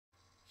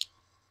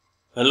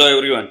Hello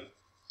everyone,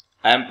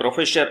 I am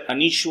Professor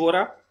Anish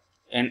Vora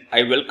and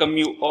I welcome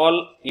you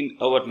all in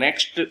our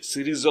next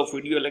series of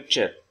video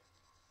lecture.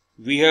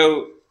 We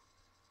have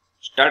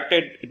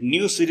started a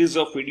new series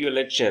of video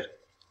lecture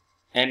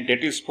and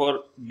that is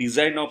for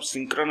design of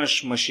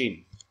synchronous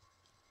machine.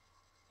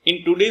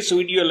 In today's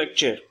video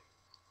lecture,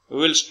 we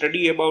will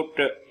study about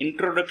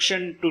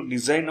introduction to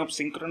design of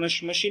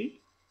synchronous machine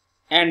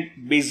and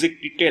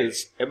basic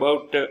details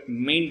about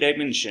main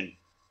dimension.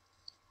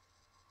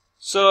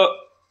 So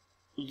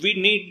we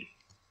need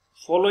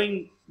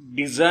following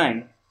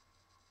design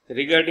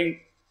regarding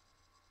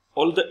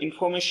all the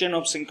information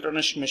of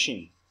synchronous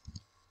machine.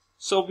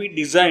 So we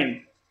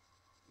design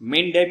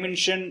main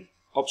dimension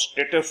of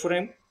stator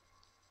frame,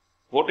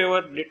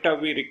 whatever data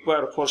we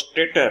require for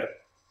stator,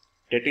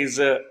 that is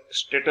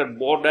stator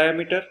bore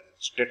diameter,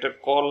 stator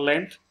core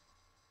length,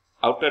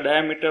 outer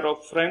diameter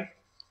of frame,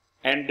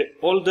 and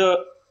all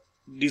the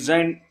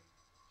design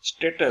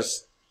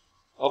status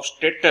of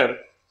stator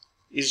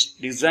is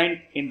designed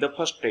in the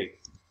first step.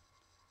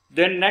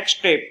 Then next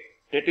step,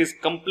 that is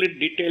complete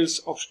details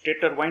of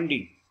stator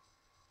winding.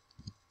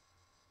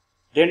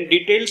 Then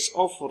details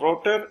of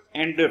rotor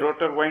and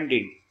rotor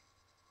winding.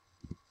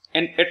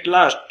 And at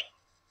last,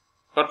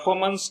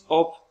 performance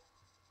of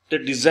the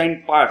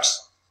design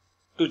parts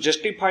to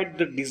justify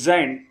the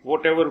design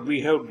whatever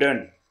we have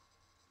done.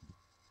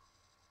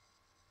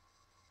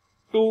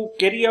 To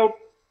carry out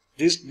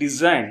this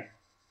design,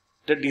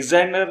 the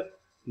designer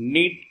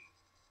need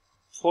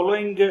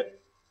following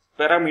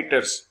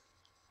parameters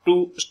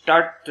to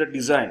start the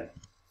design.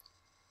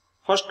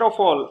 First of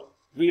all,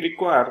 we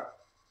require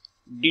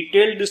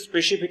detailed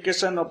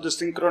specification of the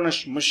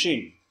synchronous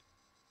machine.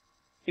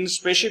 In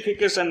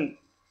specification,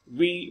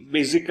 we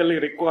basically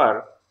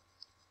require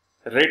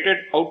rated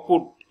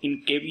output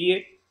in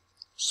kVA,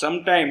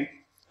 sometime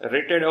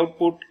rated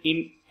output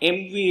in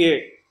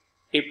MVA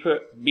if a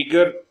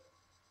bigger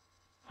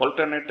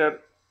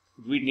alternator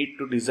we need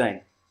to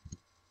design.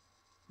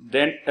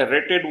 Then a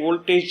rated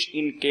voltage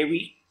in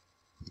kV,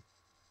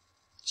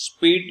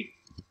 speed,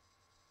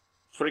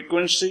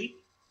 frequency,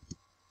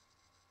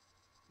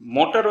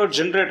 motor or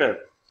generator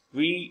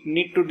we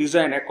need to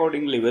design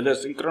accordingly whether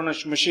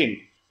synchronous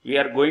machine we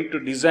are going to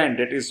design,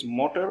 that is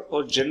motor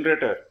or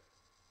generator.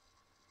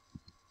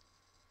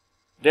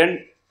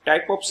 Then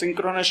type of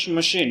synchronous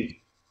machine,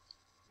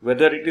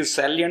 whether it is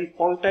salient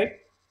pole type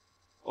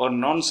or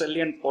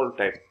non-salient pole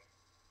type.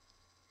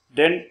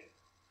 Then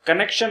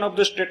connection of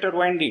the stator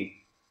winding.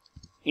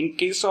 In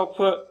case of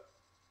a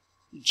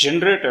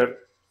generator,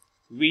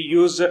 we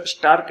use a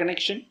star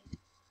connection.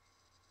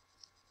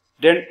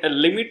 Then a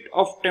limit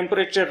of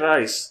temperature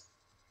rise,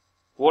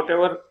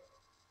 whatever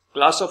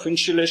class of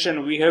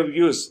insulation we have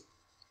used,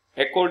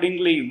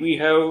 accordingly we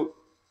have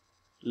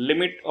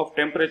limit of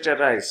temperature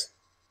rise.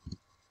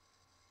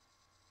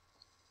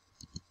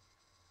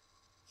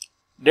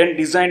 Then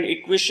design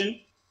equation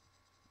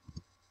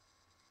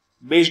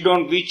based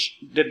on which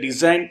the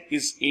design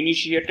is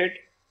initiated.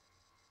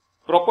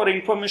 Proper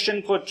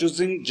information for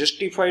choosing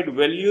justified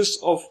values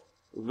of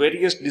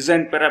various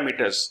design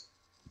parameters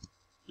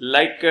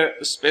like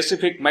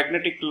specific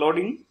magnetic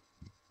loading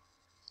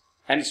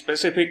and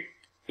specific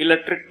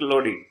electric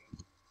loading.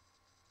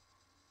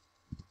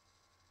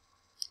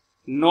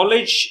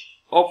 Knowledge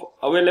of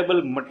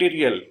available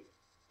material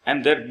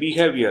and their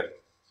behavior.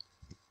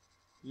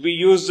 We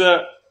use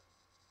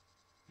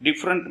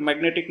different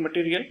magnetic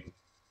material,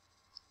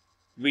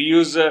 we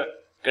use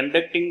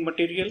conducting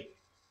material,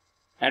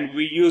 and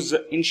we use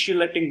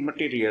insulating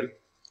material.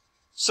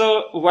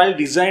 So while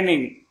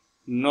designing,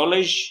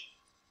 knowledge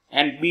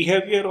and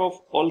behavior of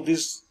all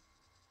this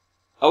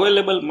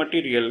available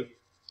material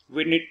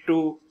we need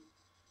to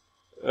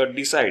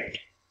decide.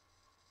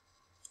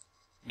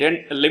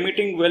 Then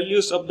limiting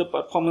values of the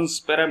performance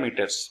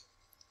parameters.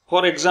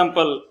 For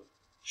example,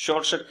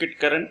 short circuit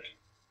current,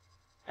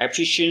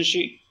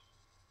 efficiency,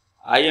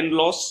 iron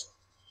loss,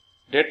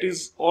 that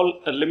is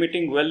all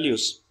limiting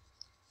values.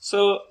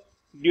 So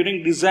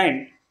during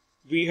design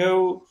we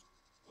have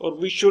or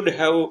we should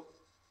have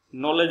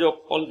knowledge of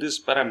all these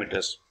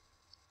parameters.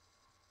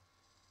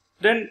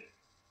 Then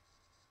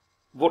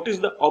what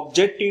is the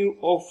objective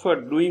of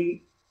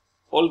doing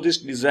all this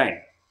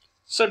design?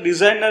 So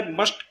designer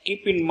must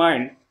keep in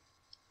mind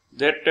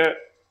that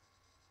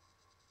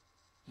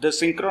the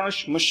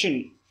synchronous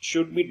machine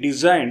should be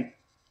designed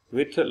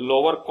with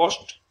lower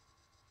cost,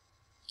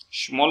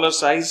 smaller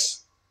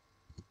size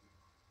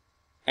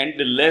and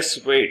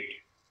less weight.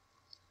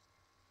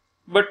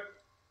 But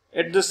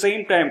at the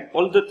same time,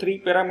 all the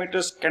three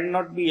parameters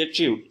cannot be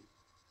achieved.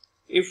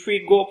 If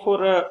we go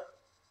for a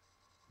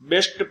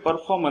best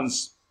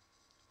performance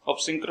of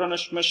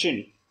synchronous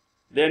machine,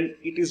 then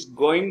it is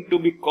going to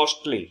be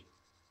costly.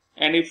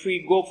 And if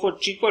we go for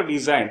cheaper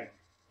design,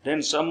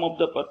 then some of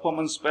the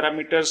performance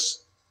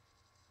parameters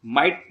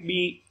might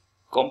be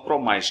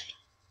compromised.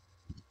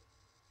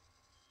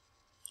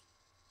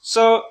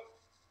 So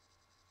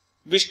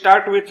we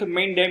start with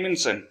main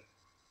dimension.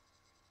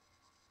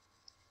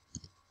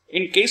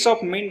 In case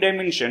of main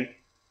dimension,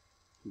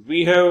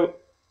 we have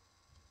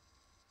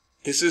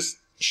This is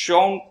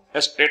shown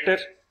a stator.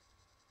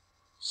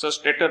 So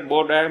stator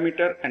bore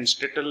diameter and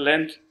stator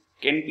length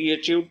can be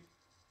achieved.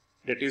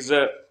 That is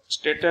a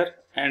stator,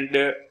 and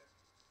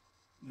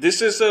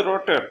this is a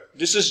rotor.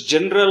 This is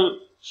general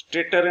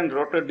stator and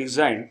rotor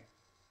design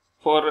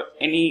for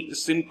any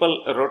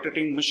simple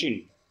rotating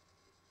machine.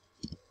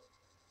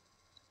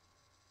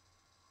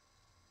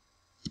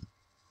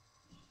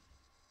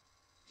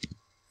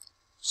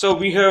 So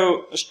we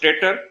have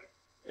stator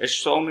as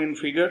shown in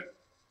figure.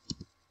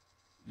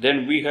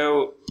 Then we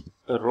have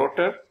a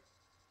rotor,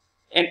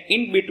 and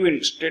in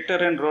between stator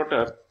and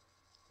rotor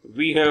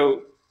we have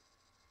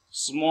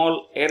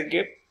small air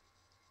gap.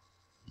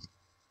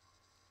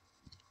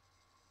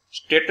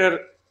 Stator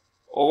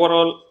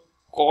overall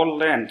core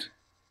length,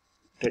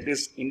 that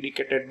is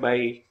indicated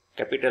by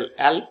capital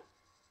L,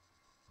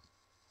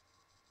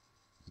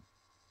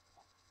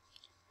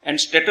 and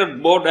stator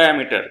bore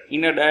diameter,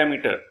 inner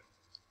diameter,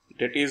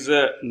 that is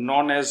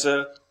known as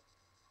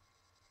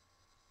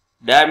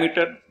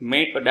diameter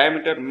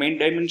main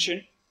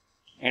dimension,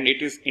 and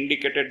it is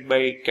indicated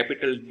by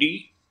capital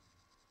D.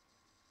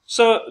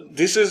 So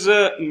this is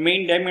a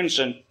main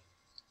dimension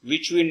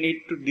which we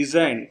need to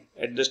design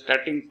at the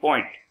starting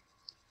point.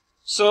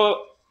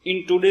 So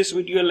in today's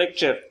video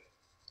lecture,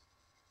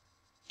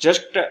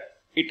 just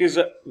it is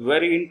a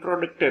very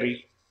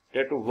introductory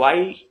that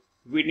why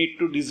we need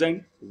to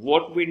design,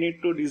 what we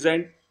need to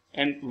design,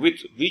 and with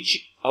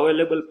which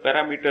available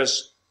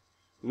parameters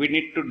we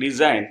need to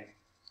design.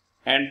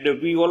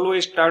 And we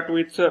always start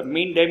with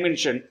main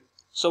dimension.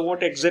 So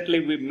what exactly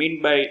we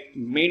mean by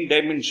main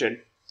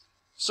dimension?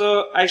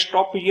 So I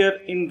stop here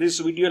in this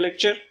video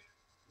lecture.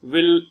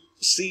 We'll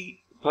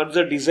see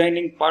further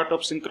designing part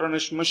of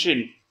synchronous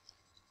machine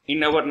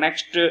in our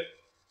next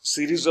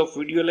series of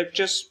video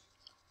lectures.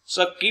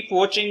 So keep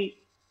watching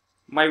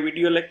my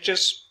video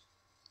lectures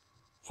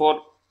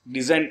for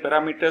design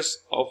parameters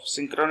of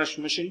synchronous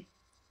machine.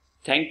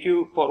 Thank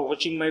you for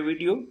watching my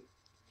video.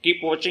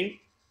 Keep watching.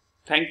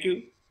 Thank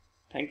you.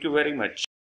 Thank you very much.